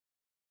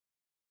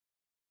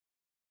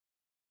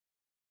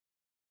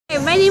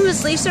My name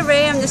is Lisa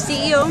Ray. I'm the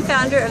CEO and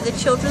founder of the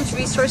Children's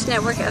Resource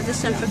Network of the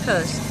Central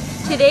Coast.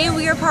 Today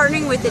we are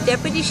partnering with the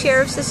Deputy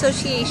Sheriff's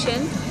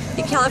Association,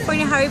 the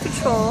California Highway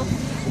Patrol,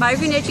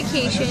 Migrant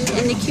Education,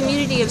 and the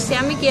community of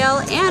San Miguel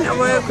and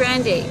Arroyo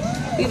Grande.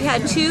 We've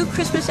had 2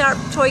 Christmas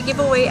toy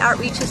giveaway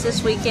outreaches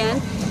this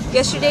weekend.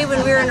 Yesterday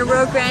when we were in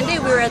Arroyo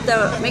Grande, we were at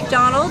the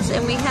McDonald's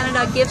and we handed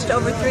out gifts to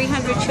over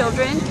 300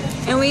 children,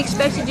 and we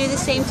expect to do the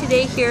same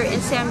today here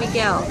in San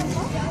Miguel.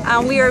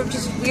 We are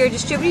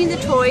distributing the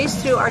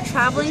toys through our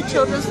Traveling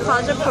Children's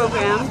Closet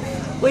program,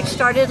 which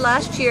started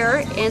last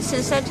year, and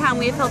since that time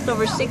we have helped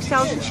over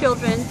 6,000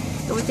 children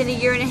within a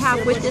year and a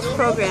half with this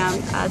program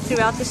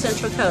throughout the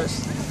Central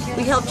Coast.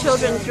 We help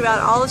children throughout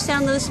all of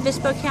San Luis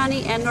Obispo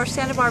County and North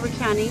Santa Barbara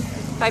County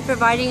by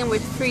providing them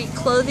with free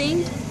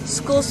clothing,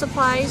 school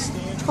supplies,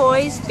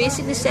 toys,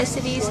 basic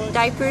necessities,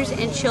 diapers,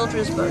 and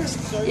children's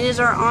books. It is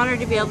our honor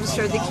to be able to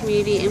serve the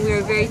community, and we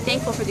are very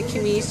thankful for the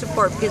community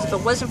support, because if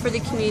it wasn't for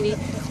the community,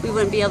 we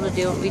wouldn't be able to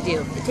do what we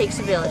do. It takes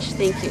a village.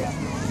 Thank you.